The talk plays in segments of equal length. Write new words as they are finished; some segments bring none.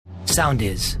Sound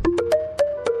is.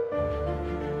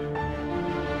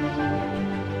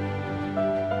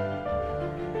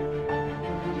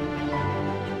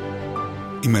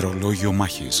 Ημερολόγιο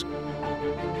μάχης.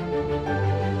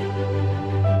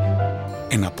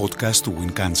 Ένα podcast του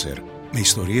Win Cancer με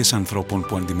ιστορίες ανθρώπων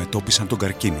που αντιμετώπισαν τον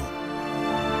καρκίνο.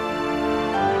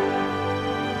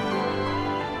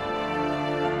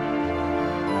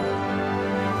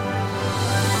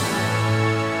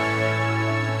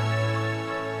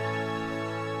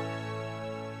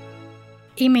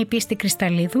 Είμαι η Πίστη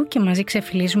Κρυσταλλίδου και μαζί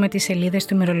ξεφυλίζουμε τις σελίδες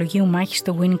του ημερολογίου μάχης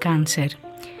στο Win Cancer.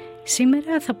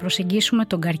 Σήμερα θα προσεγγίσουμε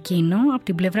τον καρκίνο από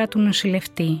την πλευρά του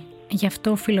νοσηλευτή. Γι'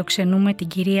 αυτό φιλοξενούμε την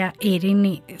κυρία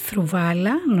Ειρήνη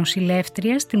Θρουβάλα,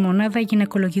 νοσηλεύτρια στην Μονάδα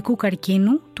Γυναικολογικού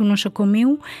Καρκίνου του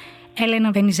νοσοκομείου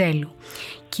Έλενα Βενιζέλου.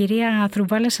 Κυρία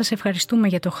Θρουβάλα, σας ευχαριστούμε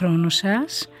για το χρόνο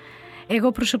σας.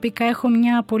 Εγώ προσωπικά έχω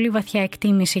μια πολύ βαθιά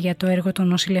εκτίμηση για το έργο των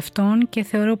νοσηλευτών και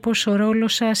θεωρώ πως ο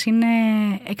ρόλος σας είναι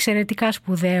εξαιρετικά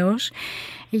σπουδαίος,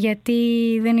 γιατί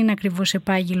δεν είναι ακριβώς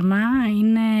επάγγελμα,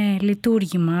 είναι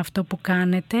λειτουργήμα αυτό που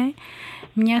κάνετε,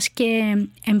 μιας και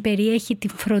εμπεριέχει την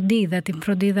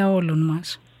φροντίδα όλων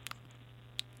μας.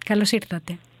 Καλώς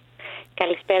ήρθατε.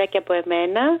 Καλησπέρα και από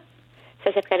εμένα.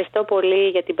 Σας ευχαριστώ πολύ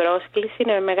για την πρόσκληση.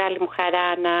 Είναι με μεγάλη μου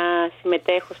χαρά να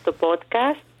συμμετέχω στο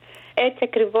podcast. Έτσι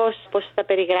ακριβώς πώς θα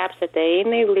περιγράψετε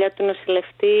είναι. Η δουλειά του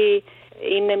νοσηλευτή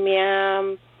είναι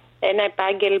ένα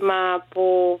επάγγελμα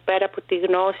που πέρα από τη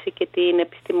γνώση και την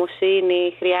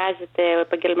επιστημοσύνη χρειάζεται ο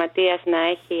επαγγελματίας να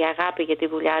έχει αγάπη για τη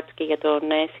δουλειά του και για τον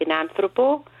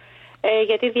συνάνθρωπο,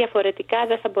 γιατί διαφορετικά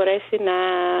δεν θα μπορέσει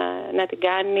να την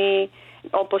κάνει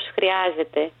όπως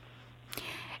χρειάζεται.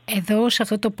 Εδώ σε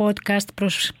αυτό το podcast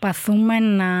προσπαθούμε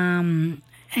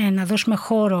να δώσουμε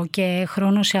χώρο και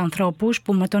χρόνο σε ανθρώπους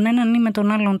που με τον έναν ή με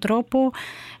τον άλλον τρόπο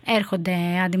έρχονται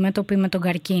αντιμέτωποι με τον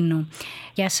καρκίνο.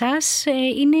 Για σας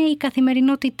είναι η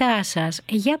καθημερινότητά σας.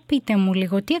 Για πείτε μου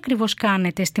λίγο, τι ακριβώς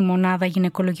κάνετε στη Μονάδα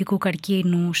Γυναικολογικού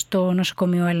Καρκίνου στο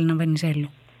νοσοκομείο Έλενα Βενιζέλου?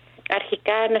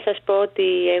 Αρχικά να σας πω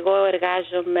ότι εγώ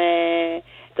εργάζομαι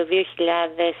το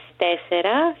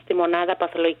 2004 στη Μονάδα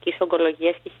Παθολογικής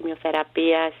Ογκολογίας και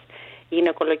Χημειοθεραπείας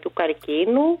Γυναικολογικού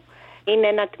Καρκίνου. Είναι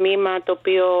ένα τμήμα το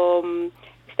οποίο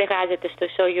στεγάζεται στο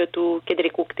ισόγειο του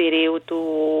κεντρικού κτηρίου του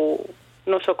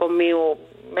νοσοκομείου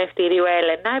Μευτηρίου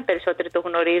Έλενα. Οι περισσότεροι το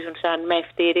γνωρίζουν σαν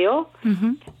Μευτήριο.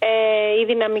 Η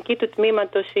δυναμική του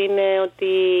τμήματος είναι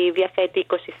ότι διαθέτει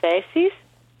 20 θέσεις.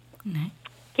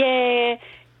 Και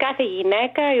κάθε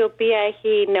γυναίκα η οποία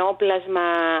έχει νεόπλασμα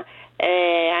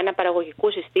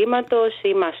αναπαραγωγικού συστήματος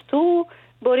ή μαστού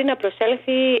μπορεί να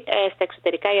προσέλθει στα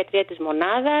εξωτερικά ιατρεία της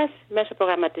μονάδας μέσω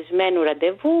προγραμματισμένου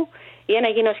ραντεβού ή να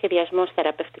γίνει ο σχεδιασμός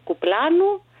θεραπευτικού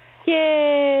πλάνου, και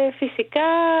φυσικά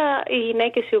οι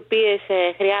γυναίκες οι οποίες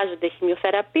χρειάζονται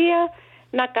χημειοθεραπεία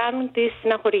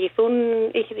να χορηγηθούν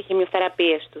οι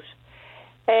χημειοθεραπείες τους.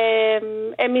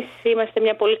 Εμείς είμαστε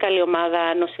μια πολύ καλή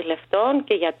ομάδα νοσηλευτών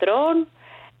και γιατρών.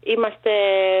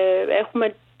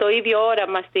 Έχουμε το ίδιο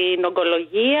όραμα στην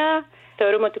ογκολογία.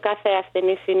 Θεωρούμε ότι κάθε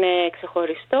ασθενής είναι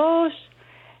ξεχωριστός.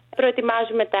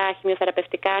 Προετοιμάζουμε τα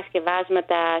χημειοθεραπευτικά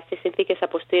σκευάσματα στις συνθήκες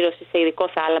αποστήρωσης σε ειδικό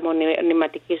θάλαμο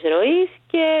νηματικής ροής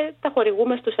και τα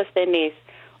χορηγούμε στους ασθενείς.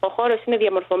 Ο χώρος είναι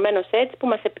διαμορφωμένος έτσι που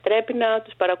μας επιτρέπει να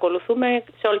τους παρακολουθούμε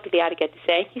σε όλη τη διάρκεια της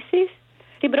έγχυσης.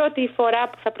 Την πρώτη φορά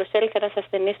που θα προσέλθει ένας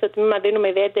ασθενής στο τμήμα δίνουμε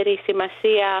ιδιαίτερη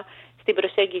σημασία στην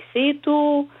προσέγγιση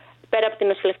του. Πέρα από την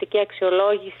νοσηλευτική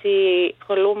αξιολόγηση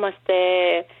ασχολούμαστε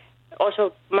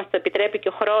όσο μας το επιτρέπει και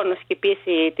ο χρόνος και η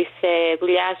πίεση της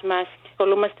δουλειάς μας,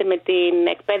 ασχολούμαστε με την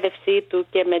εκπαίδευσή του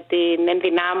και με την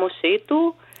ενδυνάμωσή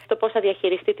του, στο πώς θα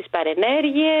διαχειριστεί τις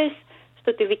παρενέργειες,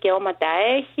 στο τι δικαιώματα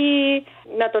έχει,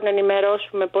 να τον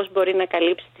ενημερώσουμε πώς μπορεί να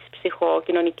καλύψει τις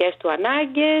ψυχοκοινωνικές του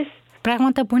ανάγκες.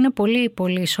 Πράγματα που είναι πολύ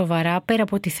πολύ σοβαρά, πέρα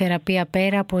από τη θεραπεία,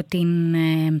 πέρα από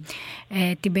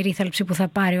την περίθαλψη που θα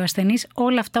πάρει ο ασθενής.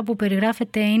 Όλα αυτά που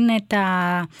περιγράφεται είναι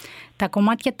τα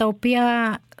κομμάτια τα οποία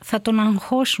θα τον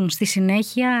αγχώσουν στη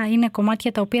συνέχεια, είναι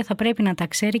κομμάτια τα οποία θα πρέπει να τα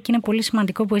ξέρει και είναι πολύ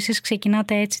σημαντικό που εσείς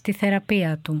ξεκινάτε έτσι τη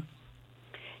θεραπεία του.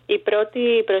 Η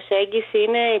πρώτη προσέγγιση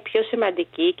είναι η πιο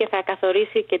σημαντική και θα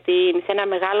καθορίσει και σε ένα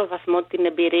μεγάλο βαθμό την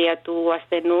εμπειρία του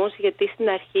ασθενούς, γιατί στην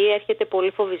αρχή έρχεται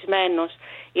πολύ φοβισμένος,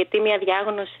 γιατί μια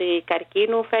διάγνωση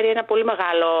καρκίνου φέρει ένα πολύ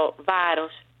μεγάλο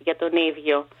βάρος για τον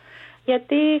ίδιο.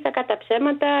 Γιατί κακά τα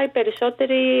ψέματα οι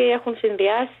περισσότεροι έχουν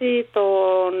συνδυάσει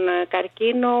τον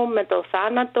καρκίνο με το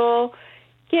θάνατο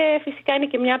και φυσικά είναι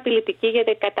και μια απειλητική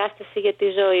κατάσταση για τη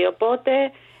ζωή. Οπότε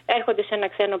έρχονται σε ένα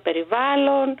ξένο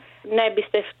περιβάλλον, να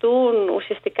εμπιστευτούν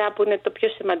ουσιαστικά, που είναι το πιο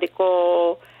σημαντικό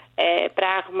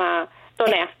πράγμα,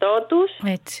 τον εαυτό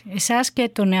τους. Έτσι. Εσάς και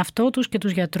τον εαυτό τους και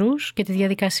τους γιατρούς και τη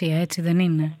διαδικασία, έτσι δεν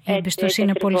είναι? Η εμπιστοσύνη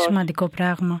είναι πολύ σημαντικό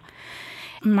πράγμα.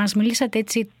 Μας μιλήσατε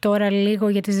έτσι τώρα λίγο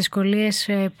για τις δυσκολίες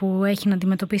που έχει να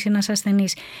αντιμετωπίσει ένας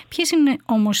ασθενής. Ποιες είναι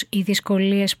όμως οι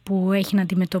δυσκολίες που έχει να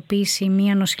αντιμετωπίσει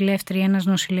μία νοσηλεύτρια, ένας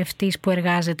νοσηλευτής που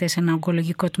εργάζεται σε ένα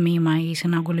ογκολογικό τμήμα ή σε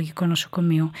ένα ογκολογικό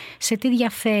νοσοκομείο? Σε τι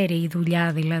διαφέρει η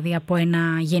δουλειά δηλαδή από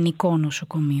ένα γενικό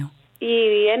νοσοκομείο?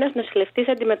 Ένας νοσηλευτής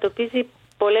αντιμετωπίζει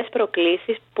πολλές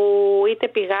προκλήσεις που είτε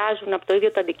πηγάζουν από το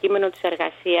ίδιο το αντικείμενο της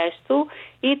εργασίας του,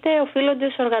 είτε οφείλονται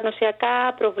σε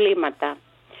οργανωσιακά προβλήματα.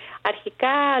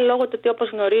 Αρχικά, λόγω του ότι όπως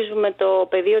γνωρίζουμε το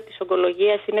πεδίο της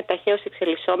ογκολογίας είναι ταχαίως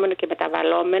εξελισσόμενο και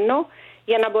μεταβαλλόμενο,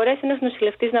 για να μπορέσει ένας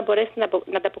νοσηλευτής να μπορέσει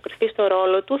να ανταποκριθεί στο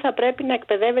ρόλο του, θα πρέπει να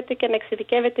εκπαιδεύεται και να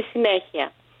εξειδικεύεται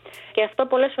συνέχεια. Και αυτό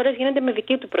πολλές φορές γίνεται με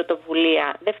δική του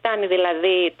πρωτοβουλία. Δεν φτάνει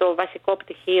δηλαδή το βασικό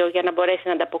πτυχίο για να μπορέσει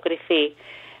να ανταποκριθεί.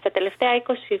 Τα τελευταία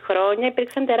 20 χρόνια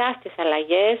υπήρξαν τεράστιες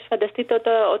αλλαγές. Φανταστείτε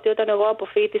ότι όταν εγώ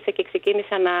αποφοίτησα και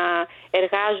ξεκίνησα να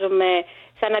εργάζομαι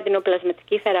σαν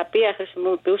αντινοπλασματική θεραπεία,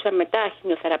 χρησιμοποιούσα μετά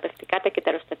χημειοθεραπευτικά, τα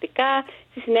κεταροστατικά.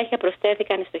 Στη συνέχεια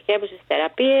προσθέθηκαν οι στοχεύουσες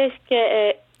θεραπείες και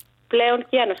πλέον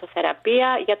και η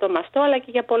ανοσοθεραπεία για το μαστό, αλλά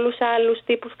και για πολλούς άλλους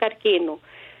τύπους καρκίνου.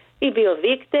 Οι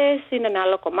βιοδείκτες είναι ένα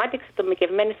άλλο κομμάτι,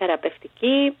 εξατομικευμένη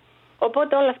θεραπευτική.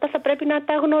 Οπότε όλα αυτά θα πρέπει να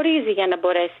τα γνωρίζει για να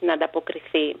μπορέσει να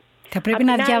ανταποκριθεί. Θα πρέπει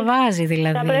να διαβάζει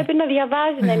δηλαδή. Θα πρέπει να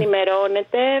διαβάζει, να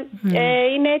ενημερώνεται.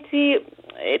 Είναι έτσι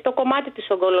το κομμάτι της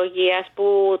ογκολογίας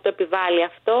που το επιβάλλει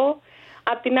αυτό.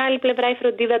 Απ' την άλλη πλευρά η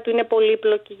φροντίδα του είναι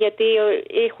πολύπλοκη γιατί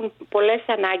έχουν πολλές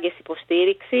ανάγκες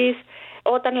υποστήριξης.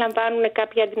 Όταν λαμβάνουν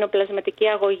κάποια αντινοπλασματική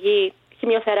αγωγή,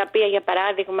 χημειοθεραπεία για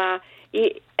παράδειγμα,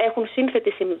 ή έχουν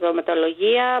σύνθετη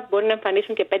συμπτωματολογία, μπορεί να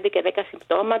εμφανίσουν και 5 και 10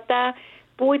 συμπτώματα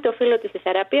που είτε οφείλονται στη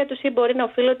θεραπεία τους ή μπορεί να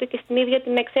οφείλονται και στην ίδια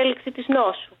την εξέλιξη της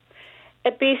νόσου.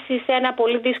 Επίσης, ένα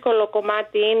πολύ δύσκολο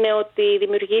κομμάτι είναι ότι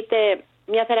δημιουργείται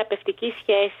μια θεραπευτική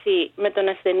σχέση με τον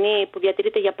ασθενή που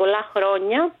διατηρείται για πολλά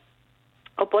χρόνια.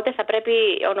 Οπότε θα πρέπει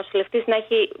ο νοσηλευτής να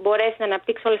έχει μπορέσει να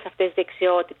αναπτύξει όλες αυτές τις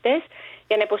δεξιότητες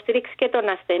για να υποστηρίξει και τον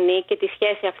ασθενή και τη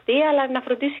σχέση αυτή, αλλά να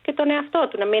φροντίσει και τον εαυτό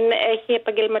του, να μην έχει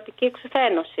επαγγελματική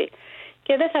εξουθένωση.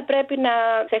 Και δεν θα πρέπει να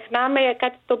ξεχνάμε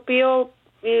κάτι το οποίο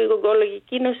οι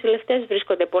ογκολογικοί νοσηλευτές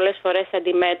βρίσκονται πολλές φορές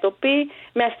αντιμέτωποι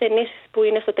με ασθενείς που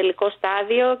είναι στο τελικό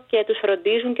στάδιο και τους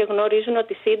φροντίζουν και γνωρίζουν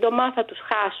ότι σύντομα θα τους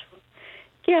χάσουν.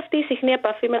 Και αυτή η συχνή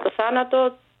επαφή με το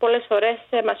θάνατο πολλές φορές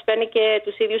μας φέρνει και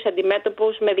τους ίδιους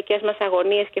αντιμέτωπους με δικές μας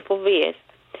αγωνίες και φοβίες.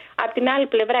 Απ' την άλλη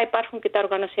πλευρά υπάρχουν και τα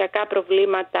οργανωσιακά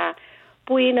προβλήματα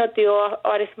που είναι ότι ο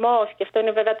αριθμός, και αυτό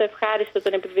είναι βέβαια το ευχάριστο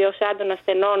των επιβιωσάντων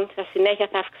ασθενών, στα συνέχεια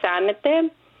θα αυξάνεται,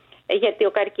 γιατί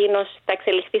ο καρκίνος θα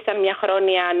εξελιχθεί σαν μια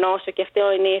χρόνια νόσο και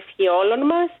αυτό είναι η ευχή όλων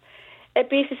μας.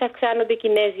 Επίσης αυξάνονται οι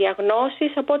κοινές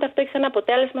διαγνώσεις, οπότε αυτό έχει σαν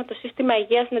αποτέλεσμα το σύστημα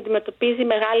υγείας να αντιμετωπίζει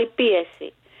μεγάλη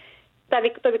πίεση.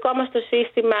 Το δικό μας το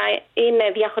σύστημα είναι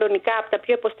διαχρονικά από τα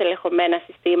πιο υποστελεχωμένα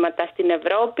συστήματα στην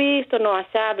Ευρώπη. Στον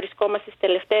ΟΑΣΑ βρισκόμαστε στις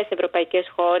τελευταίες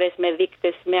ευρωπαϊκές χώρες με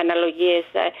δείκτες, με αναλογίες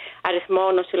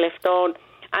αριθμών νοσηλευτών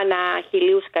ανά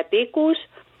 1.000 κατοίκους.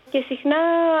 Και συχνά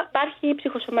υπάρχει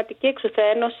ψυχοσωματική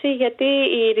εξουθένωση γιατί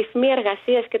οι ρυθμοί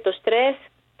εργασίας και το στρες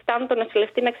φτάνουν τον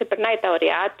νοσηλευτή να ξεπερνάει τα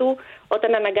ωριά του,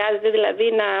 όταν αναγκάζεται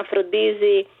δηλαδή να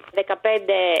φροντίζει 15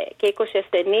 και 20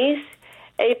 ασθενείς.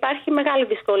 Υπάρχει μεγάλη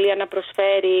δυσκολία να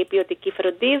προσφέρει ποιοτική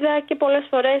φροντίδα και πολλές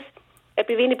φορές,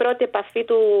 επειδή είναι η πρώτη επαφή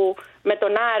του με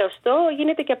τον άρρωστο,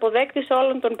 γίνεται και αποδέκτης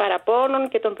όλων των παραπώνων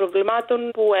και των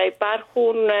προβλημάτων που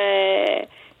υπάρχουν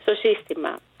στο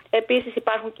σύστημα. Επίσης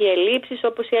υπάρχουν και οι ελλείψεις,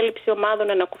 όπως η έλλειψη ομάδων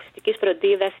ανακουφιστικής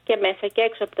φροντίδας και μέσα και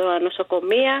έξω από τα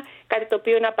νοσοκομεία, κάτι το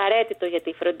οποίο είναι απαραίτητο για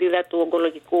τη φροντίδα του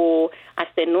ογκολογικού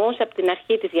ασθενούς από την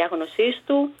αρχή της διάγνωσής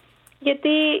του, γιατί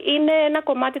είναι ένα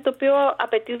κομμάτι το οποίο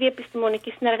απαιτεί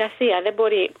διεπιστημονική συνεργασία. Δεν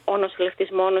μπορεί ο νοσηλευτής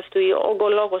μόνος του ή ο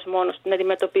ογκολόγος μόνος του να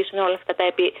αντιμετωπίσουν όλα αυτά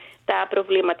τα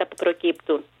προβλήματα που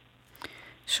προκύπτουν.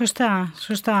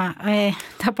 Σωστά.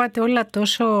 Τα πάτε όλα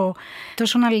τόσο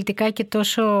αναλυτικά και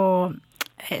τόσο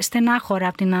στενάχωρα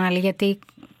από την άλλη, γιατί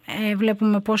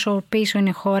βλέπουμε πόσο πίσω είναι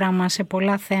η χώρα μας σε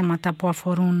πολλά θέματα που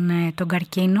αφορούν τον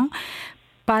καρκίνο.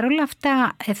 Παρ' όλα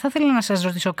αυτά, θα ήθελα να σας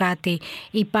ρωτήσω κάτι.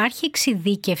 Υπάρχει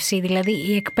εξειδίκευση, δηλαδή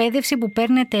η εκπαίδευση που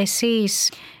παίρνετε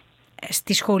εσείς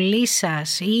στη σχολή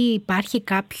σας, ή υπάρχει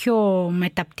κάποιο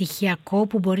μεταπτυχιακό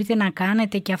που μπορείτε να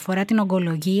κάνετε και αφορά την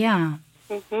ογκολογία?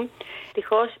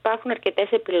 Ευτυχώς υπάρχουν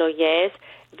αρκετές επιλογές.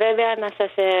 Βέβαια,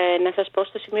 να σας πω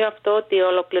στο σημείο αυτό ότι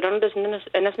ολοκληρώνοντας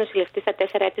ένας νοσηλευτής στα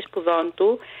 4 έτη σπουδών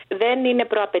του, δεν είναι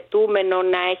προαπαιτούμενο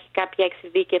να έχει κάποια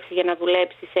εξειδίκευση για να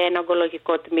δουλέψει σε ένα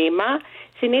ογκολογικό τμήμα.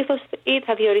 Συνήθως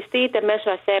θα διοριστεί είτε μέσω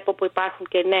ΑΣΕΠΟ που υπάρχουν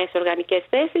και νέες οργανικές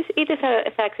θέσεις, είτε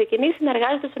θα ξεκινήσει να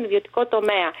εργάζεται στον ιδιωτικό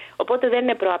τομέα. Οπότε δεν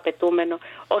είναι προαπαιτούμενο.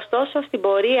 Ωστόσο, στην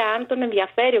πορεία, αν τον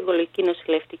ενδιαφέρει η ογκολογική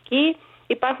νοσηλευτική,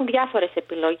 υπάρχουν διάφορες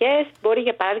επιλογές. Μπορεί,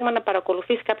 για παράδειγμα, να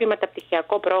παρακολουθήσει κάποιο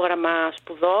μεταπτυχιακό πρόγραμμα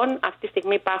σπουδών. Αυτή τη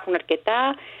στιγμή υπάρχουν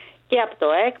αρκετά και από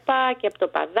το ΕΚΠΑ και από το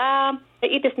ΠΑΔΑ,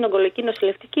 είτε στην ογκολογική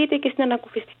νοσηλευτική είτε και στην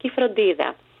ανακουφιστική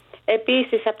φροντίδα.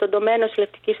 Επίσης, από τον τομέα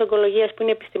νοσηλευτικής ογκολογίας, που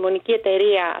είναι η επιστημονική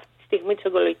εταιρεία αυτή τη στιγμή της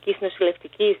ογκολογικής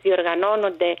νοσηλευτικής,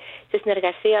 διοργανώνονται σε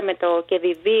συνεργασία με το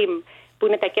ΚΕΔΙΔΙΜ, που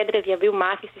είναι τα κέντρα διαβίου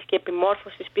μάθησης και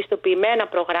επιμόρφωσης, πιστοποιημένα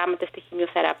προγράμματα στη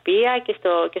χημειοθεραπεία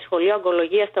και σχολεία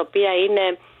ογκολογίας, τα οποία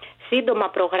είναι σύντομα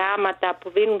προγράμματα που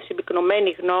δίνουν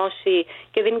συμπυκνωμένη γνώση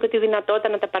και δίνουν και τη δυνατότητα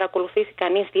να τα παρακολουθήσει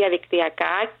κανείς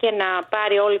διαδικτυακά και να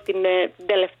πάρει όλη την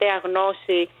τελευταία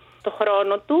γνώση το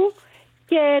χρόνο του.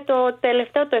 Και το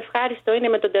τελευταίο, το ευχάριστο, είναι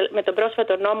με τον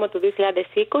πρόσφατο νόμο του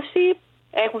 2020,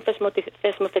 έχουν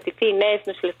θεσμοθετηθεί οι νέες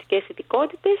νοσηλευτικές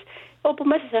ειδικότητες, όπου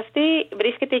μέσα σε αυτή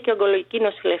βρίσκεται και η ογκολογική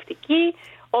νοσηλευτική,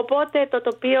 οπότε το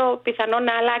τοπίο πιθανόν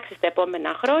να αλλάξει στα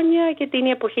επόμενα χρόνια, γιατί είναι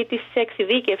η εποχή της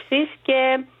εξειδίκευσης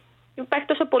και υπάρχει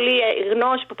τόσο πολύ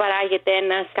γνώση που παράγεται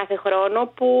ένας κάθε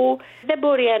χρόνο, που δεν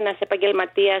μπορεί ένας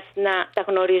επαγγελματίας να τα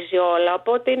γνωρίζει όλα.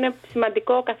 Οπότε είναι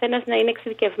σημαντικό ο καθένας να είναι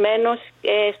εξειδικευμένος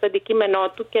στο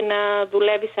αντικείμενό του και να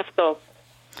δουλεύει σε αυτό.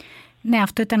 Ναι,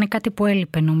 αυτό ήταν κάτι που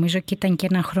έλειπε, νομίζω, και ήταν και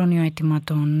ένα χρόνιο αίτημα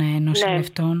των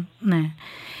νοσηλευτών. Ναι.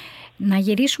 Να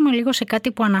γυρίσουμε λίγο σε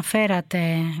κάτι που αναφέρατε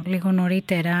λίγο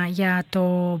νωρίτερα για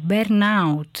το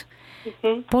burnout.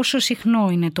 Πόσο συχνό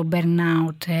είναι το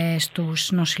burnout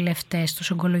στους νοσηλευτές,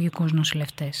 στους ογκολογικούς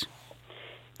νοσηλευτές?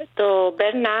 Το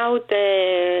burnout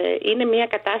είναι μια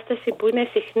κατάσταση που είναι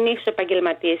συχνή στους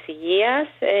επαγγελματίες υγείας,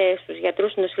 στους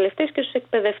γιατρούς, νοσηλευτές και στους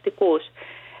εκπαιδευτικούς.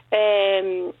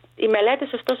 Οι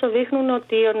μελέτες ωστόσο δείχνουν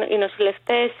ότι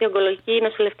οι ογκολογικοί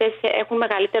νοσηλευτές έχουν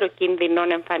μεγαλύτερο κίνδυνο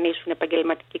να εμφανίσουν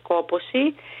επαγγελματική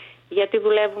κόπωση, γιατί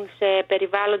δουλεύουν σε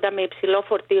περιβάλλοντα με υψηλό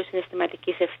φορτίο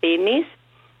συναισθηματικής ευθύνης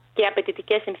και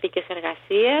απαιτητικές συνθήκες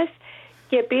εργασίας,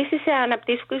 και επίσης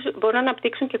μπορούν να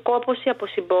αναπτύξουν και κόπωση από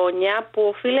συμπόνια που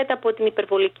οφείλεται από την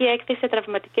υπερβολική έκθεση σε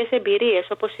τραυματικές εμπειρίες,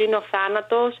 όπως είναι ο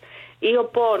θάνατος ή ο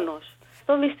πόνος.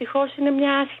 Αυτό δυστυχώς είναι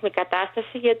μια άσχημη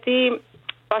κατάσταση, γιατί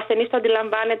ο ασθενής το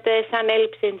αντιλαμβάνεται σαν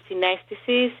έλλειψη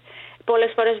ενσυναίσθησης.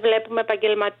 Πολλές φορές βλέπουμε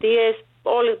επαγγελματίες,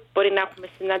 όλοι μπορεί να έχουμε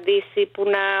συναντήσει, που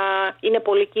να είναι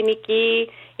πολύ κοινικοί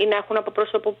ή να έχουν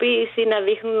αποπροσωποποίηση, να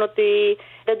δείχνουν ότι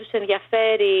δεν τους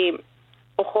ενδιαφέρει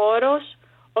ο χώρος.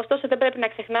 Ωστόσο, δεν πρέπει να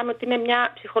ξεχνάμε ότι είναι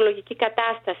μια ψυχολογική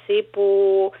κατάσταση που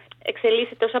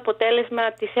εξελίσσεται ως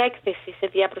αποτέλεσμα της έκθεσης σε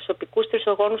διαπροσωπικούς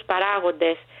τρισογόνους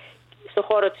παράγοντες στον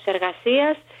χώρο της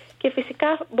εργασίας, και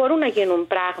φυσικά μπορούν να γίνουν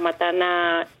πράγματα να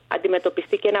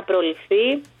αντιμετωπιστεί και να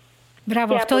προληφθεί.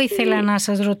 Μπράβο, αυτό ήθελα να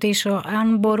σας ρωτήσω,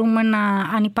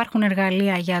 αν υπάρχουν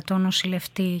εργαλεία για τον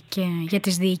νοσηλευτή και για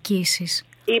τις διοικήσεις.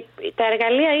 Τα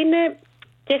εργαλεία είναι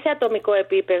και σε ατομικό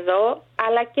επίπεδο,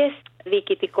 αλλά και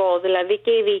διοικητικό. Δηλαδή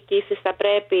και οι διοικήσεις θα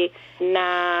πρέπει να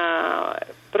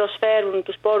προσφέρουν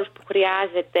τους πόρους που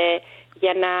χρειάζεται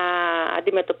για να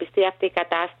αντιμετωπιστεί αυτή η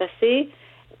κατάσταση,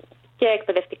 και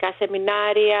εκπαιδευτικά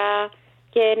σεμινάρια,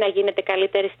 και να γίνεται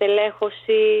καλύτερη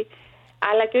στελέχωση.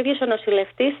 Αλλά και ο ίδιος ο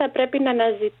νοσηλευτής θα πρέπει να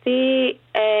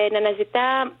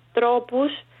αναζητά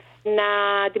τρόπους να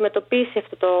αντιμετωπίσει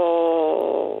αυτό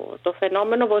το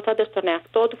φαινόμενο, βοηθώντας τον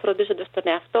εαυτό του, φροντίζοντας τον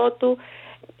εαυτό του.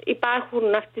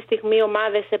 Υπάρχουν αυτή τη στιγμή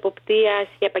ομάδες εποπτείας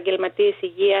για επαγγελματίες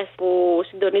υγείας που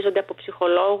συντονίζονται από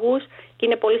ψυχολόγους, και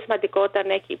είναι πολύ σημαντικό όταν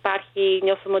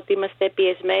νιώθουμε ότι είμαστε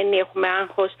πιεσμένοι, έχουμε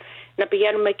άγχος, να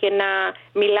πηγαίνουμε και να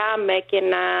μιλάμε και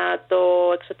να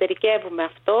το εξωτερικεύουμε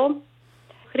αυτό.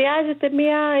 Χρειάζεται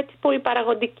μια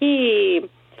πολυπαραγοντική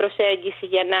προσέγγιση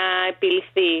για να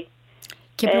επιληθεί.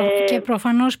 Και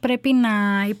προφανώς πρέπει να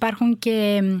υπάρχουν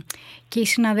και η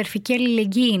συναδελφική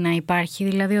αλληλεγγύη να υπάρχει.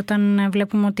 Δηλαδή όταν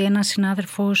βλέπουμε ότι ένας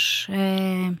συνάδελφος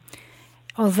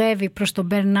οδεύει προς το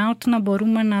burnout, να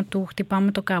μπορούμε να του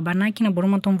χτυπάμε το καμπανάκι, να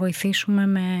μπορούμε να τον βοηθήσουμε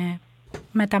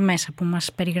με τα μέσα που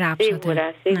μας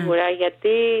περιγράψατε. Σίγουρα, γιατί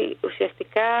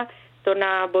ουσιαστικά το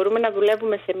να μπορούμε να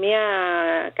δουλεύουμε σε μια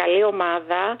καλή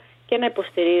ομάδα και να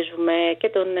υποστηρίζουμε και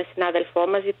τον συνάδελφό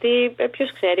μας, γιατί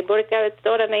ποιος ξέρει, μπορεί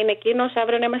τώρα να είναι εκείνος,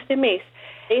 αύριο να είμαστε εμείς.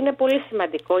 Είναι πολύ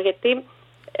σημαντικό, γιατί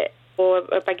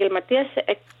ο επαγγελματίας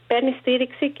παίρνει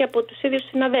στήριξη και από τους ίδιους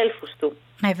συναδέλφους του.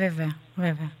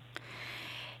 Βέβαια.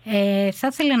 Θα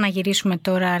ήθελα να γυρίσουμε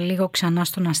τώρα λίγο ξανά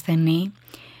στον ασθενή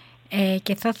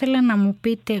και θα ήθελα να μου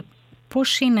πείτε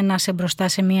πώς είναι να είσαι μπροστά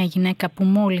σε μια γυναίκα που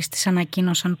μόλις της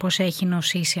ανακοίνωσαν πως έχει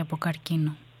νοσήσει από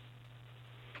καρκίνο.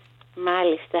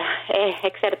 Μάλιστα.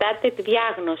 Εξαρτάται τη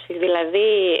διάγνωση.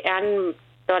 Δηλαδή, αν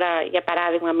τώρα για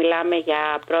παράδειγμα μιλάμε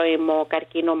για πρώιμο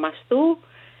καρκίνο μαστού,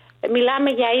 μιλάμε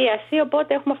για ίαση,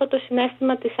 οπότε έχουμε αυτό το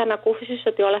συναίσθημα της ανακούφισης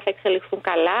ότι όλα θα εξελιχθούν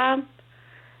καλά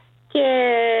και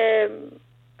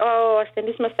ο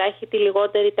ασθενής μας θα έχει τη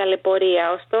λιγότερη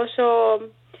ταλαιπωρία. Ωστόσο,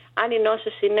 αν η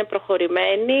νόσος είναι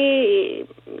προχωρημένη,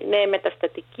 είναι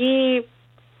μεταστατική,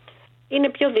 είναι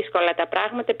πιο δύσκολα τα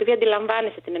πράγματα επειδή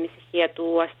αντιλαμβάνεσαι την ανησυχία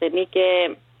του ασθενή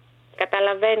και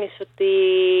καταλαβαίνεις ότι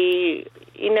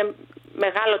είναι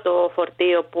μεγάλο το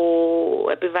φορτίο που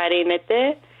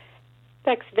επιβαρύνεται.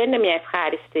 Εντάξει, δεν είναι μια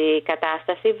ευχάριστη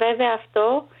κατάσταση. Βέβαια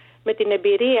αυτό με την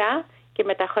εμπειρία και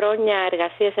με τα χρόνια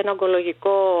εργασίας σε ένα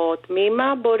ογκολογικό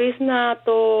τμήμα μπορείς να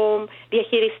το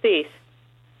διαχειριστείς.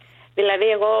 Δηλαδή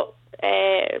εγώ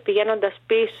πηγαίνοντας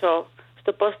πίσω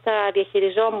στο πώς θα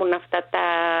διαχειριζόμουν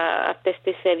αυτές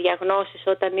τις διαγνώσεις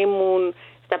όταν ήμουν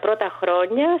στα πρώτα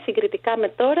χρόνια, συγκριτικά με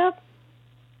τώρα,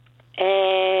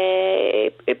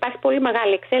 υπάρχει πολύ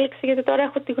μεγάλη εξέλιξη γιατί τώρα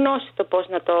έχω τη γνώση το πώς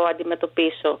να το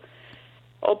αντιμετωπίσω.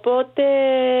 Οπότε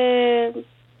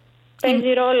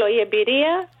παίζει ρόλο η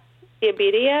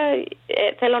εμπειρία.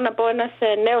 Θέλω να πω ένας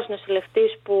νέος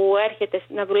νοσηλευτής που έρχεται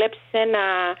να δουλέψει σε ένα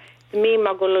τμήμα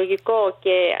ογκολογικό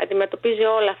και αντιμετωπίζει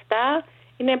όλα αυτά,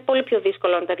 είναι πολύ πιο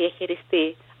δύσκολο να τα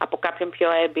διαχειριστεί από κάποιον πιο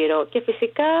έμπειρο. Και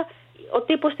φυσικά ο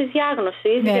τύπος της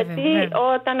διάγνωσης, γιατί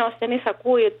όταν ο ασθενής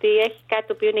ακούει ότι έχει κάτι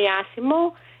το οποίο είναι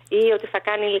άσημο ή ότι θα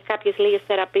κάνει κάποιες λίγες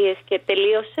θεραπείες και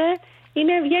τελείωσε,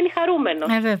 βγαίνει χαρούμενο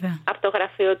από το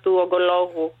γραφείο του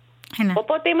ογκολόγου.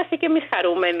 Οπότε είμαστε και εμείς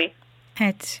χαρούμενοι.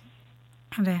 Έτσι.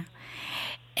 Ωραία.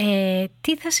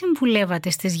 Τι θα συμβουλεύατε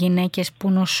στις γυναίκες που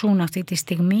νοσούν αυτή τη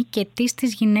στιγμή και τι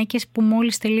στις γυναίκες που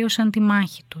μόλις τελείωσαν τη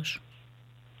μάχη τους?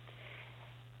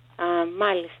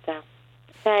 Μάλιστα.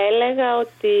 Θα έλεγα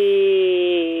ότι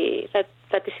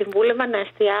θα τις συμβούλευα να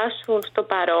εστιάσουν στο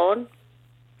παρόν,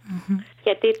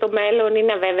 γιατί το μέλλον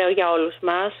είναι αβέβαιο για όλους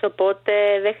μας, οπότε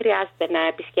δεν χρειάζεται να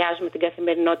επισκιάζουμε την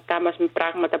καθημερινότητά μας με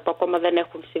πράγματα που ακόμα δεν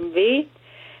έχουν συμβεί.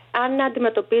 Αν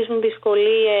αντιμετωπίζουν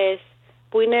δυσκολίες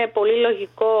που είναι πολύ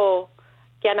λογικό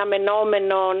και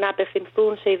αναμενόμενο να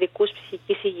απευθυνθούν σε ειδικούς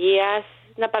ψυχικής υγείας,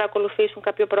 να παρακολουθήσουν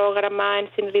κάποιο πρόγραμμα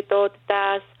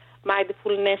ενσυνειδητότητας,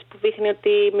 mindfulness που δείχνει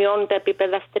ότι μειώνουν τα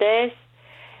επίπεδα στρες.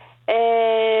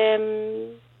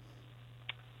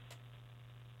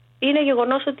 Είναι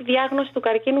γεγονός ότι η διάγνωση του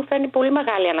καρκίνου φέρνει πολύ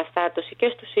μεγάλη αναστάτωση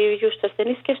και στους ίδιους, στους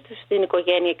ασθενείς και στην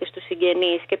οικογένεια και στους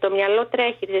συγγενείς και το μυαλό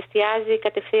τρέχει, εστιάζει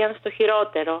κατευθείαν στο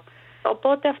χειρότερο.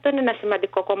 Οπότε αυτό είναι ένα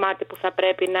σημαντικό κομμάτι που θα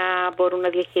πρέπει να μπορούν να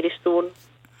διαχειριστούν.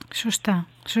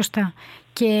 Σωστά.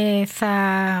 Και θα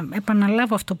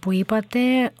επαναλάβω αυτό που είπατε,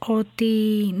 ότι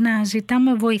να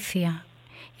ζητάμε βοήθεια.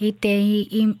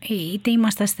 Είτε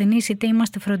είμαστε ασθενείς, είτε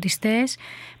είμαστε φροντιστές,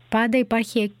 πάντα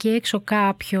υπάρχει εκεί έξω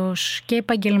κάποιος και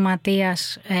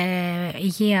επαγγελματίας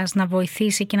υγείας να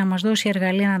βοηθήσει και να μας δώσει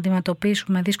εργαλεία να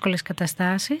αντιμετωπίσουμε δύσκολες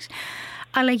καταστάσεις.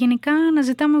 Αλλά γενικά να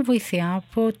ζητάμε βοήθεια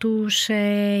από τους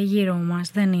γύρω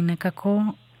μας. Δεν είναι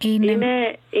κακό.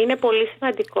 Είναι πολύ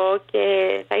σημαντικό και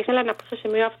θα ήθελα να πω στο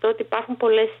σημείο αυτό ότι υπάρχουν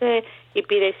πολλές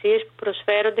υπηρεσίες που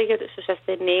προσφέρονται στους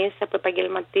ασθενείς από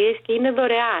επαγγελματίες και είναι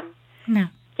δωρεάν. Ναι.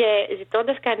 Και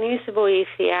ζητώντας κανείς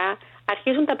βοήθεια,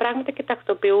 αρχίζουν τα πράγματα και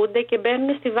τακτοποιούνται και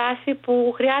μπαίνουν στη βάση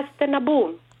που χρειάζεται να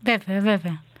μπουν.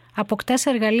 Βέβαια. Αποκτάς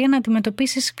εργαλεία να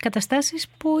αντιμετωπίσεις καταστάσεις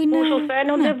που σου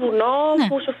φαίνονται βουνό,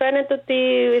 που σου φαίνεται ότι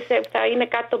θα είναι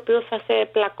κάτι το οποίο θα σε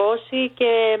πλακώσει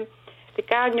και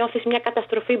φυσικά νιώθεις μια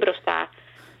καταστροφή μπροστά.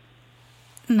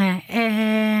 Ναι,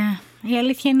 η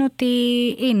αλήθεια είναι ότι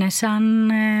είναι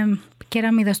σαν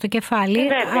κεραμίδα στο κεφάλι,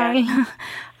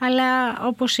 αλλά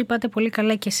όπως είπατε πολύ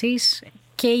καλά κι εσείς,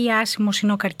 και η άσημος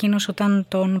είναι ο καρκίνος όταν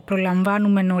τον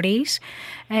προλαμβάνουμε νωρίς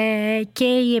και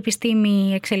η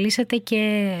επιστήμη εξελίσσεται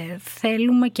και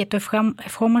θέλουμε και το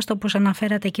ευχόμαστε, όπως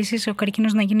αναφέρατε κι εσείς, ο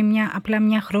καρκίνος να γίνει απλά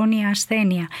μια χρόνια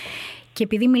ασθένεια. Και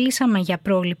επειδή μιλήσαμε για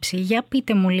πρόληψη, για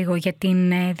πείτε μου λίγο για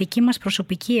την δική μας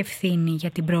προσωπική ευθύνη για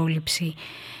την πρόληψη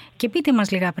και πείτε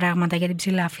μας λίγα πράγματα για την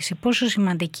ψηλάφιση, πόσο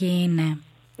σημαντική είναι.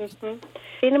 Η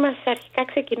ευθύνη μας αρχικά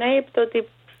ξεκινάει από το ότι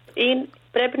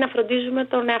πρέπει να φροντίζουμε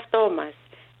τον εαυτό μας.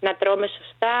 Να τρώμε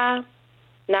σωστά,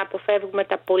 να αποφεύγουμε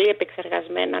τα πολύ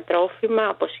επεξεργασμένα τρόφιμα,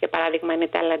 όπως για παράδειγμα είναι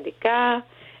τα αλλαντικά,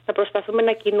 να προσπαθούμε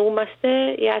να κινούμαστε.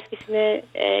 Η άσκηση είναι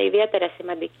ιδιαίτερα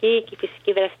σημαντική και η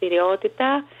φυσική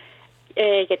δραστηριότητα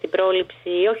για την πρόληψη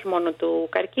όχι μόνο του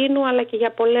καρκίνου αλλά και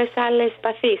για πολλές άλλες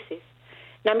παθήσεις.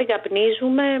 Να μην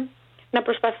καπνίζουμε, να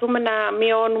προσπαθούμε να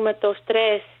μειώνουμε το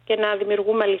στρες και να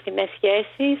δημιουργούμε αληθινές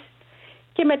σχέσεις.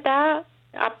 Και μετά,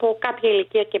 από κάποια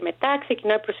ηλικία και μετά,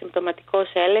 ξεκινάει προσυμπτωματικός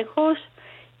έλεγχος.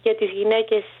 Για τις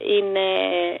γυναίκες είναι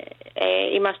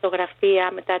η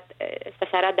μαστογραφία μετά στα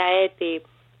 40 έτη,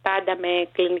 πάντα με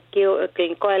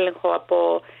κλινικό έλεγχο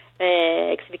από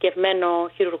εξειδικευμένο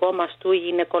χειρουργό μαστού ή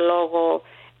γυναικολόγο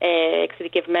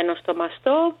εξειδικευμένο στο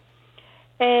μαστό.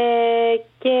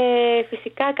 Και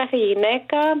φυσικά κάθε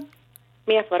γυναίκα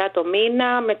μία φορά το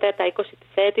μήνα μετά τα 20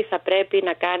 της έτη θα πρέπει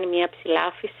να κάνει μία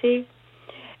ψηλάφιση,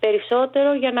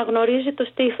 περισσότερο για να γνωρίζει το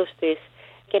στήθος της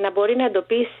και να μπορεί να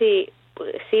εντοπίσει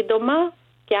σύντομα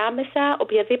και άμεσα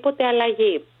οποιαδήποτε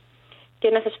αλλαγή. Και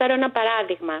να σας φέρω ένα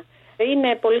παράδειγμα.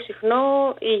 Είναι πολύ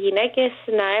συχνό οι γυναίκες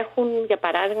να έχουν, για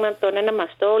παράδειγμα, τον ένα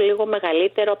μαστό λίγο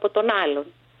μεγαλύτερο από τον άλλον.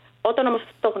 Όταν όμως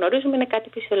το γνωρίζουμε είναι κάτι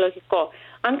φυσιολογικό.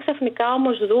 Αν ξαφνικά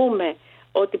όμως δούμε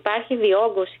ότι υπάρχει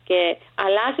διόγκωση και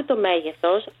αλλάζει το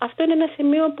μέγεθος, αυτό είναι ένα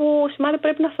σημείο που σημαίνει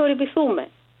πρέπει να θορυβηθούμε.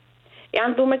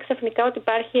 Εάν δούμε ξαφνικά ότι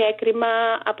υπάρχει έκρημα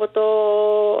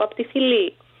από τη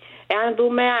θηλή, εάν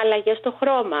δούμε αλλαγές στο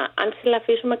χρώμα, αν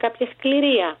ψηλαφίσουμε κάποια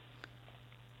σκληρία.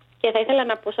 Και θα ήθελα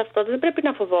να πω σε αυτό, δεν πρέπει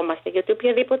να φοβόμαστε, γιατί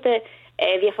οποιαδήποτε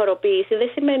διαφοροποίηση δεν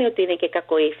σημαίνει ότι είναι και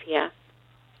κακοήθεια.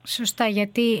 Σωστά,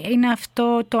 γιατί είναι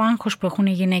αυτό το άγχος που έχουν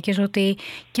οι γυναίκες, ότι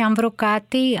και αν βρω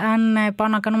κάτι, αν πάω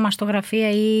να κάνω μαστογραφία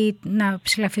ή να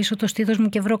ψηλαφίσω το στήθος μου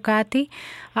και βρω κάτι,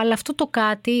 αλλά αυτό το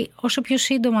κάτι, όσο πιο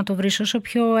σύντομα το βρεις, όσο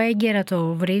πιο έγκαιρα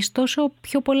το βρεις, τόσο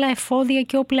πιο πολλά εφόδια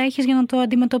και όπλα έχεις για να το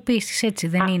αντιμετωπίσεις, έτσι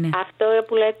δεν είναι? Αυτό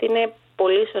που λέτε είναι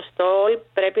πολύ σωστό, όλοι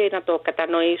πρέπει να το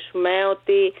κατανοήσουμε,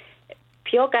 ότι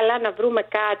πιο καλά να βρούμε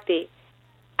κάτι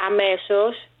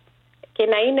αμέσως και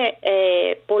να είναι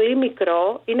πολύ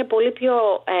μικρό, είναι πολύ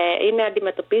πιο είναι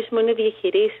αντιμετωπίσιμο, είναι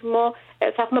διαχειρίσιμο,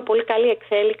 θα έχουμε πολύ καλή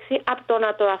εξέλιξη από το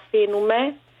να το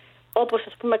αφήνουμε, όπως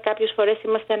ας πούμε κάποιες φορές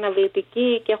είμαστε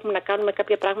αναβλητικοί και έχουμε να κάνουμε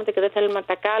κάποια πράγματα και δεν θέλουμε να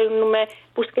τα κάνουμε,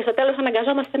 που και στο τέλος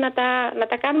αναγκαζόμαστε να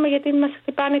τα κάνουμε γιατί μας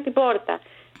χτυπάνε την πόρτα.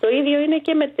 Το ίδιο είναι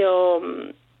και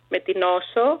με την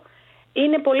νόσο.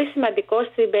 Είναι πολύ σημαντικό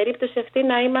στην περίπτωση αυτή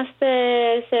να είμαστε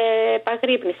σε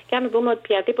επαγρύπνηση και αν δούμε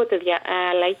οποιαδήποτε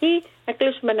αλλαγή να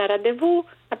κλείσουμε ένα ραντεβού,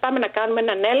 να πάμε να κάνουμε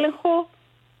έναν έλεγχο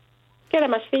και να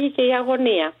μας φύγει και η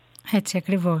αγωνία. Έτσι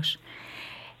ακριβώς.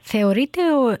 Θεωρείτε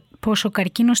πως ο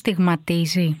καρκίνος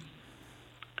στιγματίζει?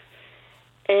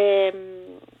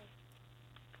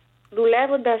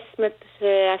 Δουλεύοντας με τους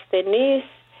ασθενείς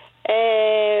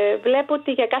βλέπω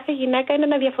ότι για κάθε γυναίκα είναι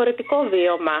ένα διαφορετικό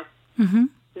βίωμα.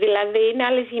 Mm-hmm. Δηλαδή είναι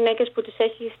άλλες γυναίκες που τους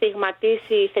έχει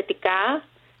στιγματίσει θετικά,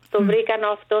 το βρήκαν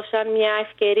αυτό σαν μια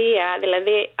ευκαιρία,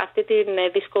 δηλαδή αυτή τη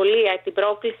δυσκολία, την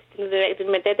πρόκληση την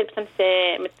μετέτρεψαν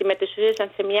τη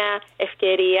μετεσούζησαν σε μια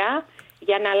ευκαιρία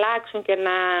για να αλλάξουν και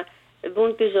να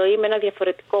δουν τη ζωή με ένα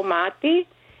διαφορετικό μάτι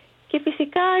και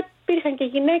φυσικά υπήρχαν και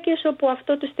γυναίκες όπου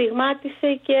αυτό τους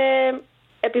στιγμάτισε και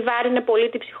επιβάρυνε πολύ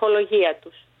την ψυχολογία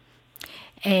τους.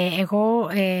 Εγώ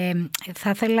θα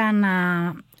ήθελα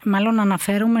να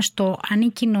αναφέρομαι στο αν η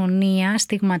κοινωνία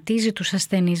στιγματίζει τους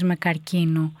ασθενείς με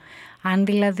καρκίνο. Αν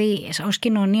δηλαδή ως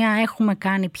κοινωνία έχουμε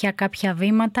κάνει πια κάποια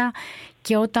βήματα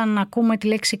και όταν ακούμε τη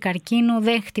λέξη καρκίνο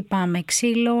δεν χτυπάμε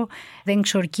ξύλο, δεν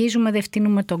ξορκίζουμε, δεν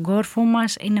φτύνουμε τον κόρφο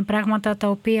μας. Είναι πράγματα τα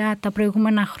οποία τα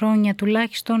προηγούμενα χρόνια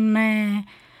τουλάχιστον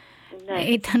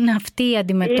ήταν αυτή η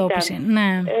αντιμετώπιση.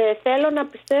 Ναι. Θέλω να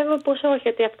πιστεύω πως όχι,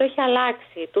 ότι αυτό έχει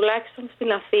αλλάξει. Τουλάχιστον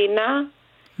στην Αθήνα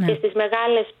και στις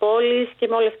μεγάλες πόλεις και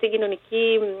με όλη αυτή την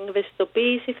κοινωνική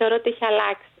ευαισθητοποίηση θεωρώ ότι έχει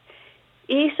αλλάξει.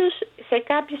 Ίσως σε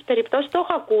κάποιες περιπτώσεις το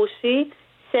έχω ακούσει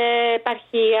σε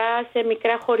επαρχία, σε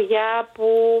μικρά χωριά που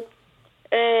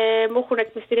μου έχουν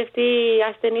εκμυστηρευτεί οι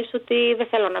ασθενείς ότι δεν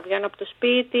θέλω να βγαίνω από το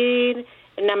σπίτι,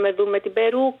 να με δουν με την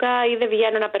περούκα ή δεν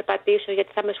βγαίνω να περπατήσω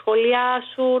γιατί θα με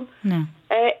σχολιάσουν. Ναι.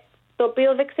 Το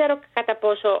οποίο δεν ξέρω κατά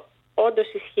πόσο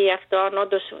όντως ισχύει αυτό, αν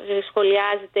όντως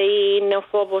σχολιάζεται ή είναι ο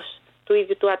φόβος του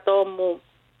ίδιου του ατόμου,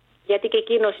 γιατί και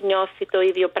εκείνος νιώθει το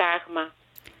ίδιο πράγμα.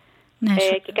 Ναι,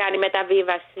 και κάνει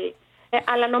μεταβίβαση.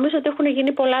 Αλλά νομίζω ότι έχουν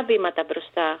γίνει πολλά βήματα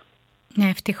μπροστά. Ναι,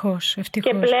 ευτυχώς.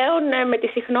 Και πλέον με τη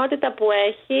συχνότητα που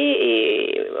έχει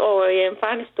η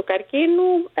εμφάνιση του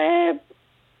καρκίνου,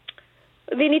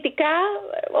 δυνητικά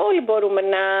όλοι μπορούμε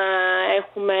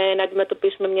να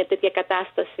αντιμετωπίσουμε μια τέτοια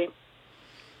κατάσταση.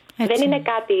 Έτσι. Δεν είναι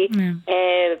κάτι,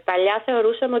 παλιά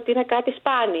θεωρούσαμε ότι είναι κάτι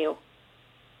σπάνιο.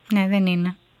 Ναι, δεν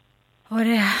είναι.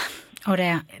 Ωραία.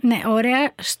 Ωραία. Ναι,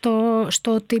 ωραία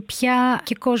στο ότι πια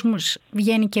και κόσμος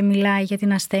βγαίνει και μιλάει για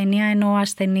την ασθένεια, ενώ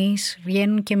ασθενείς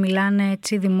βγαίνουν και μιλάνε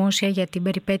έτσι δημόσια για την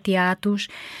περιπέτειά τους.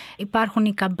 Υπάρχουν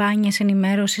οι καμπάνιες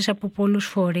ενημέρωσης από πολλούς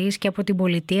φορείς και από την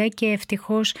πολιτεία και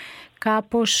ευτυχώς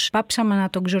κάπως πάψαμε να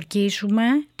τον ξορκίζουμε,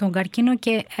 τον καρκίνο,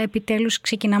 και επιτέλους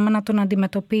ξεκινάμε να τον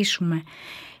αντιμετωπίσουμε.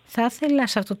 Θα ήθελα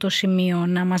σε αυτό το σημείο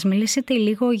να μας μιλήσετε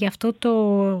λίγο για αυτό το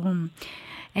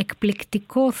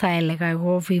εκπληκτικό, θα έλεγα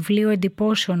εγώ, βιβλίο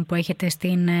εντυπώσεων που έχετε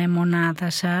στην μονάδα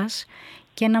σας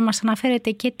και να μας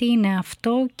αναφέρετε και τι είναι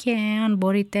αυτό και αν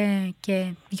μπορείτε και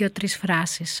 2-3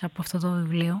 φράσεις από αυτό το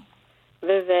βιβλίο.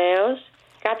 Βεβαίως.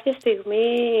 Κάποια στιγμή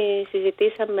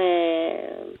συζητήσαμε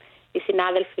οι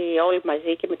συνάδελφοι όλοι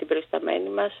μαζί και με την προϊσταμένη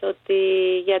μας ότι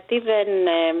γιατί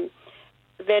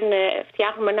δεν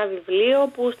φτιάχνουμε ένα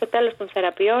βιβλίο που στο τέλος των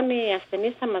θεραπείων οι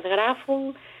ασθενείς θα μας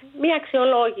γράφουν μία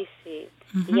αξιολόγηση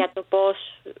για το πώς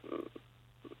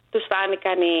τους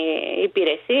φάνηκαν οι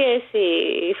υπηρεσίες,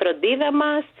 η φροντίδα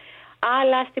μας,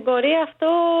 αλλά στην πορεία αυτό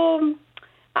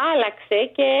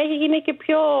άλλαξε και έγινε και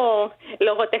πιο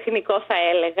λογοτεχνικό, θα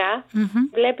έλεγα.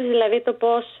 Βλέπεις δηλαδή το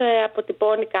πώς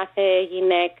αποτυπώνει κάθε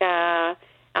γυναίκα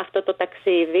αυτό το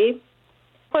ταξίδι.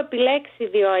 Έχω επιλέξει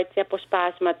 2 έτσι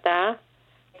αποσπάσματα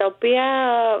τα οποία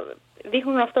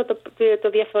δείχνουν αυτό το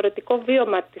διαφορετικό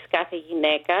βίωμα της κάθε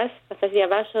γυναίκας. Θα σας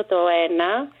διαβάσω το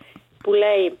ένα που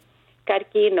λέει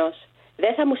 «Καρκίνος,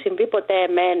 δεν θα μου συμβεί ποτέ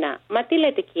εμένα. Μα τι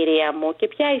λέτε κυρία μου και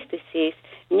ποια είστε εσείς?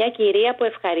 Μια κυρία που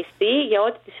ευχαριστεί για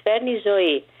ό,τι της φέρνει η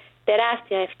ζωή.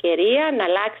 Τεράστια ευκαιρία να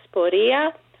αλλάξει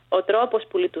πορεία ο τρόπος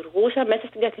που λειτουργούσα μέσα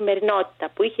στην καθημερινότητα,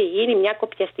 που είχε γίνει μια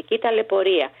κοπιαστική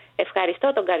ταλαιπωρία.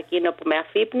 Ευχαριστώ τον καρκίνο που με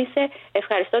αφύπνισε,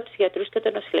 ευχαριστώ τους γιατρούς και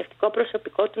το νοσηλευτικό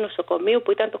προσωπικό του νοσοκομείου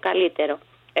που ήταν το καλύτερο.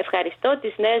 Ευχαριστώ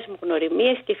τις νέες μου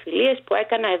γνωριμίες και φιλίες που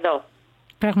έκανα εδώ».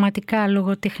 Πραγματικά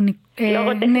λογοτεχνικό,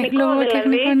 δηλαδή,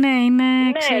 ναι, είναι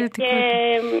εξαιρετικό.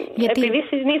 Και επειδή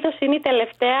συνήθως είναι η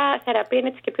τελευταία θεραπεία,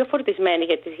 είναι και πιο φορτισμένη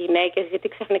για τις γυναίκες, γιατί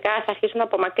ξαφνικά θα αρχίσουν να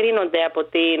απομακρύνονται από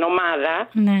την ομάδα.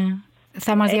 Ναι.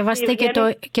 Θα μας διαβάσετε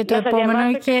και το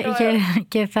επόμενο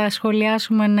και θα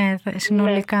σχολιάσουμε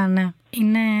συνολικά. Ναι.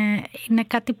 Είναι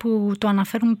κάτι που το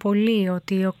αναφέρουν πολλοί,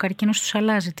 ότι ο καρκίνος τους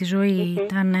αλλάζει τη ζωή.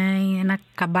 Ήταν ένα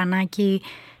καμπανάκι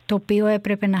το οποίο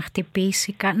έπρεπε να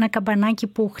χτυπήσει, ένα καμπανάκι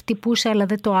που χτυπούσε αλλά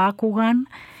δεν το άκουγαν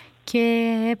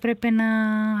και έπρεπε να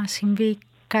συμβεί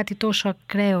κάτι τόσο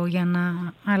ακραίο για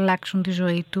να αλλάξουν τη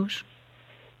ζωή τους.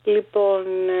 Λοιπόν,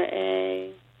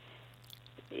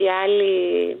 η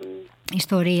άλλη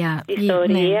ιστορία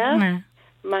ναι.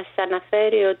 Μας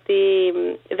αναφέρει ότι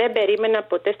δεν περίμενα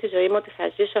ποτέ στη ζωή μου ότι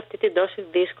θα ζήσω αυτή την τόσο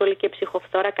δύσκολη και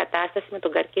ψυχοφθόρα κατάσταση με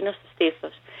τον καρκίνο στο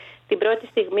στήθος. Την πρώτη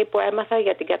στιγμή που έμαθα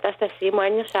για την κατάστασή μου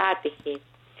ένιωσα άτυχη.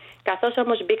 Καθώς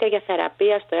όμως μπήκα για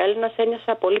θεραπεία στο Έλληνος,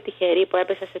 ένιωσα πολύ τυχερή που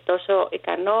έπεσα σε τόσο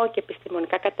ικανό και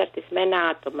επιστημονικά καταρτισμένα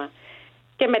άτομα.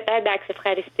 Και μετά, εντάξει,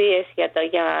 ευχαριστίες για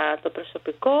το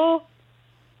προσωπικό.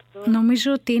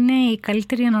 Νομίζω ότι είναι η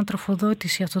καλύτερη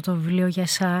ανατροφοδότηση αυτό το βιβλίο για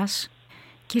εσάς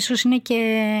και ίσως είναι και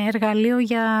εργαλείο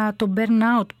για το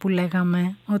burnout που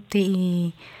λέγαμε, ότι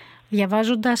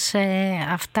διαβάζοντας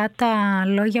αυτά τα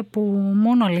λόγια που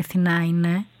μόνο αληθινά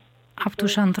είναι από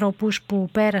τους ανθρώπους που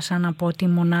πέρασαν από τη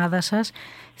μονάδα σας,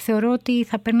 θεωρώ ότι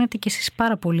θα παίρνετε κι εσείς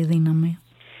πάρα πολύ δύναμη.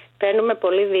 Παίρνουμε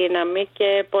πολύ δύναμη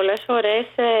και πολλές φορές,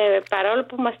 παρόλο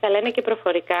που μας τα λένε και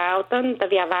προφορικά, όταν τα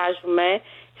διαβάζουμε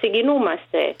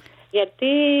συγκινούμαστε. Γιατί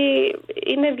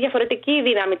είναι διαφορετική η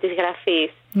δύναμη της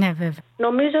γραφής. Ναι, βέβαια.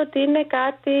 Νομίζω ότι είναι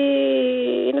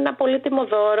ένα πολύτιμο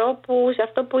δώρο που σε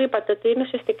αυτό που είπατε, ότι είναι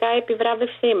ουσιαστικά η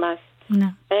επιβράβευσή μας.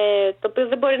 Ναι. Το οποίο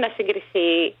δεν μπορεί να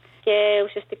συγκριθεί. Και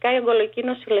ουσιαστικά οι ογκολογικοί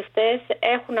νοσηλευτές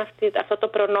έχουν αυτό το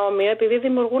προνόμιο επειδή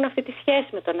δημιουργούν αυτή τη σχέση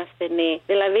με τον ασθενή.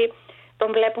 Δηλαδή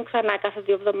τον βλέπουν ξανά κάθε 2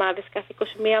 εβδομάδες, κάθε 21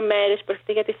 μέρες,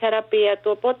 πρόκειται για τη θεραπεία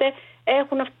του. Οπότε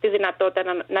έχουν αυτή τη δυνατότητα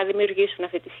να δημιουργήσουν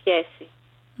αυτή τη σχέση.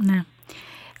 Ναι.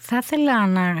 Θα ήθελα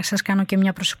να σας κάνω και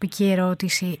μια προσωπική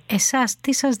ερώτηση. Εσάς,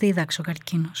 τι σας δίδαξε ο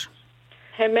καρκίνος?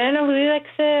 Εμένα μου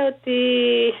δίδαξε ότι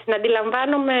να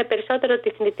αντιλαμβάνομαι περισσότερο τη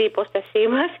θνητή υπόστασή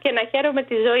μας και να χαίρομαι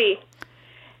τη ζωή.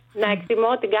 Να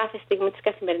εκτιμώ την κάθε στιγμή της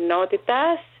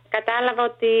καθημερινότητας. Κατάλαβα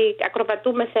ότι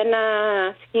ακροβατούμε σε ένα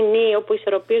σκηνή όπου οι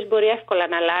ισορροπίες μπορεί εύκολα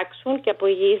να αλλάξουν και από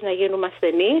υγιείς να γίνουμε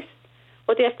ασθενείς.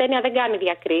 Ότι η ασθένεια δεν κάνει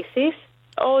διακρίσεις.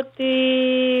 Ότι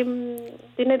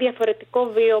είναι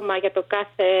διαφορετικό βίωμα για το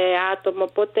κάθε άτομο,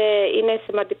 οπότε είναι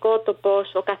σημαντικό το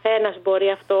πώς ο καθένας μπορεί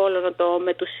αυτό όλο να το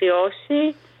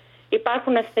μετουσιώσει.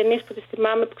 Υπάρχουν ασθενείς που τις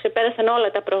θυμάμαι που ξεπέρασαν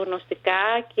όλα τα προγνωστικά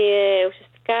και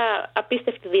ουσιαστικά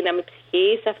απίστευτη δύναμη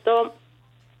ψυχής. Αυτό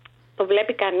το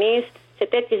βλέπει κανείς σε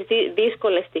τέτοιες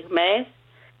δύσκολες στιγμές.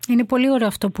 Είναι πολύ ωραίο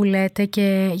αυτό που λέτε,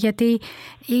 και γιατί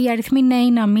οι αριθμοί ναι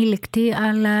είναι αμήλικτοι,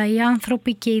 αλλά οι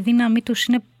άνθρωποι και η δύναμή τους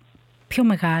είναι πιο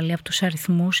μεγάλη από τους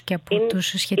αριθμούς και από τους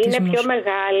σχετισμούς. Είναι πιο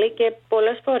μεγάλη και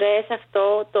πολλές φορές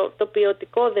αυτό το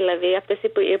ποιοτικό, δηλαδή αυτές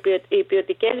οι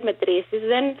ποιοτικές μετρήσεις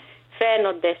δεν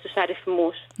φαίνονται στους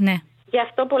αριθμούς. Ναι. Γι'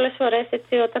 αυτό πολλές φορές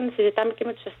έτσι, όταν συζητάμε και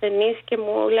με τους ασθενείς και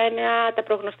μου λένε τα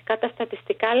προγνωστικά, τα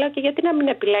στατιστικά, λέω και γιατί να μην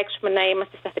επιλέξουμε να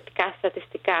είμαστε στα θετικά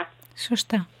στατιστικά.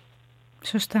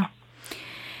 Σωστά.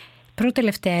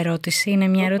 Πρώτη-τελευταία ερώτηση, είναι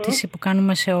μια ερώτηση που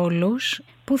κάνουμε σε όλους.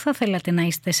 Πού θα θέλατε να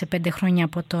είστε σε 5 χρόνια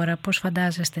από τώρα, πώς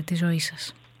φαντάζεστε τη ζωή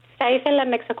σας? Θα ήθελα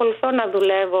να εξακολουθώ να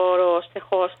δουλεύω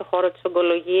στο χώρο της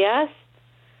ογκολογίας,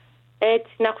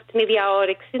 έτσι να έχω την ίδια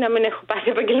όρεξη, να μην έχω πάρει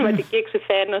επαγγελματική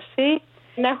εξουθένωση,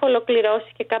 να έχω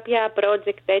ολοκληρώσει και κάποια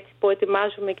project έτσι, που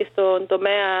ετοιμάζουμε και στον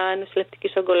τομέα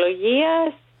νοσηλευτικής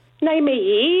ογκολογίας, να είμαι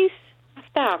υγιής,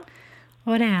 αυτά.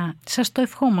 Ωραία. Σας το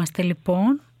ευχόμαστε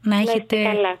λοιπόν, να έχετε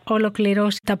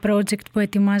ολοκληρώσει τα project που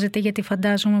ετοιμάζετε, γιατί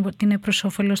φαντάζομαι ότι είναι προς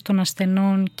όφελος των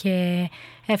ασθενών και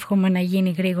εύχομαι να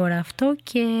γίνει γρήγορα αυτό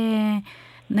και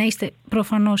να είστε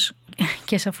προφανώς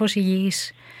και σαφώς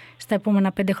υγιείς στα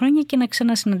επόμενα 5 χρόνια και να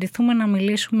ξανασυναντηθούμε να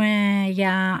μιλήσουμε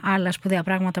για άλλα σπουδαία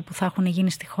πράγματα που θα έχουν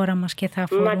γίνει στη χώρα μας και θα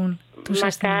αφορούν τους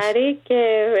ασθενείς. Μακάρι, και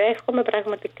εύχομαι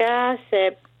πραγματικά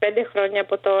σε 5 χρόνια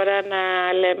από τώρα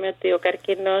να λέμε ότι ο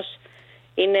καρκίνος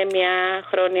είναι μια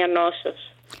χρόνια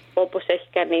νόσος. Όπως έχει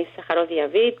κανείς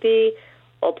σαχαροδιαβήτη,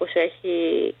 όπως έχει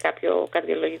κάποιο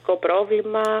καρδιολογικό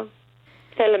πρόβλημα.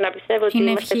 Θέλω να πιστεύω ότι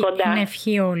είμαστε κοντά. Είναι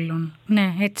ευχή όλων.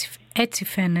 Ναι, έτσι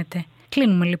φαίνεται.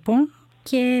 Κλείνουμε λοιπόν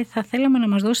και θα θέλαμε να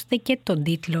μας δώσετε και τον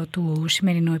τίτλο του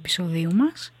σημερινού επεισοδίου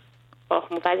μας.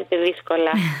 Μου βάζετε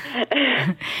δύσκολα.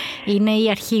 Είναι η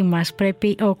αρχή μας.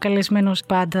 Πρέπει ο καλεσμένος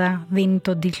πάντα δίνει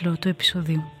τον τίτλο του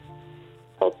επεισοδίου.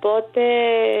 Οπότε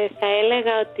θα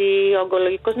έλεγα ότι ο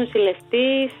ογκολογικός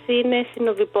νοσηλευτής είναι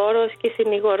συνοδοιπόρος και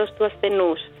συνήγορος του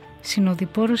ασθενούς.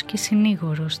 Συνοδοιπόρος και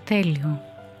συνήγορος, τέλειο.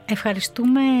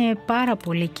 Ευχαριστούμε πάρα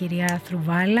πολύ κυρία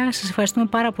Θρουβάλα. Σας ευχαριστούμε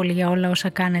πάρα πολύ για όλα όσα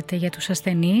κάνετε για τους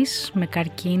ασθενείς με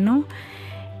καρκίνο.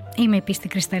 Είμαι η Πίστη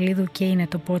Κρυσταλλίδου και είναι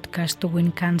το podcast του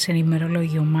Win Cancer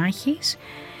ημερολόγιο μάχης.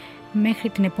 Μέχρι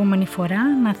την επόμενη φορά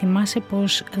να θυμάσαι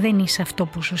πως δεν είσαι αυτό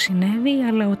που σου συνέβη,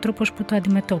 αλλά ο τρόπος που το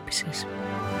αντιμετώπισες.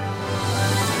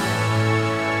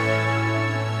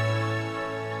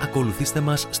 Ακολουθήστε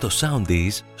μας στο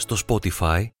Soundees, στο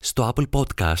Spotify, στο Apple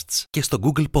Podcasts και στο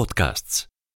Google Podcasts.